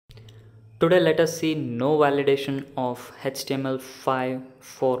Today let us see no validation of HTML5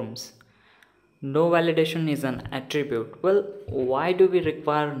 forms. No validation is an attribute. Well, why do we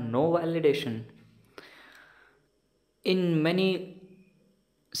require no validation? In many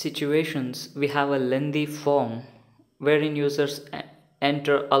situations, we have a lengthy form wherein users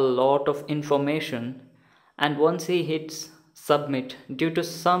enter a lot of information, and once he hits submit, due to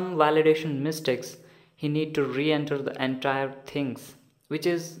some validation mistakes, he need to re-enter the entire things, which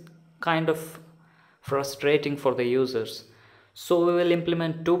is kind of frustrating for the users. So we will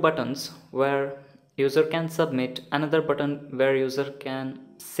implement two buttons where user can submit, another button where user can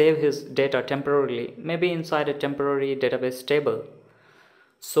save his data temporarily, maybe inside a temporary database table.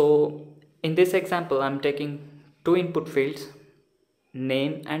 So in this example, I'm taking two input fields,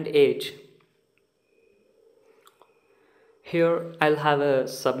 name and age. Here I'll have a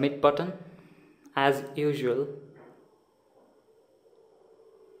submit button as usual.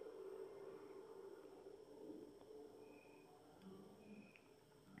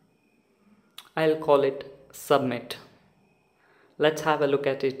 I'll call it submit. Let's have a look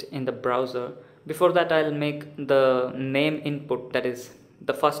at it in the browser. Before that, I'll make the name input, that is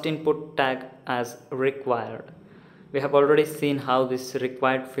the first input tag, as required. We have already seen how this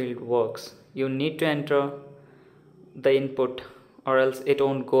required field works. You need to enter the input or else it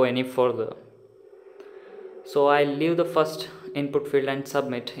won't go any further. So I'll leave the first input field and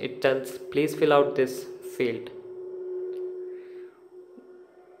submit. It tells please fill out this field.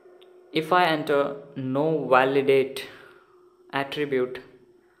 If I enter no validate attribute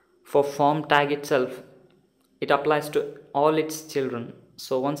for form tag itself, it applies to all its children.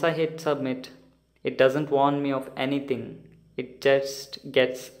 So once I hit submit, it doesn't warn me of anything, it just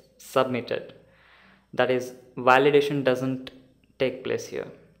gets submitted. That is, validation doesn't take place here.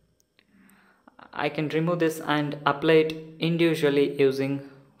 I can remove this and apply it individually using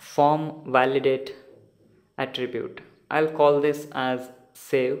form validate attribute. I'll call this as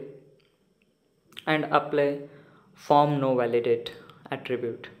save and apply form no validate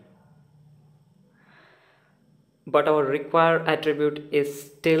attribute. But our require attribute is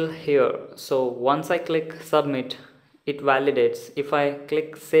still here. So once I click submit, it validates. If I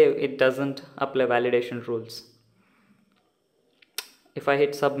click save, it doesn't apply validation rules. If I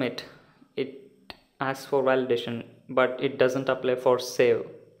hit submit, it asks for validation, but it doesn't apply for save.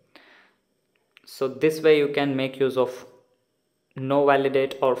 So this way you can make use of no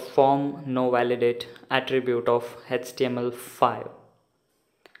validate or form no validate attribute of HTML5.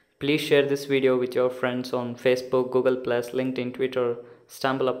 Please share this video with your friends on Facebook, Google+, LinkedIn, Twitter,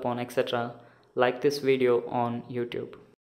 StumbleUpon, etc. Like this video on YouTube.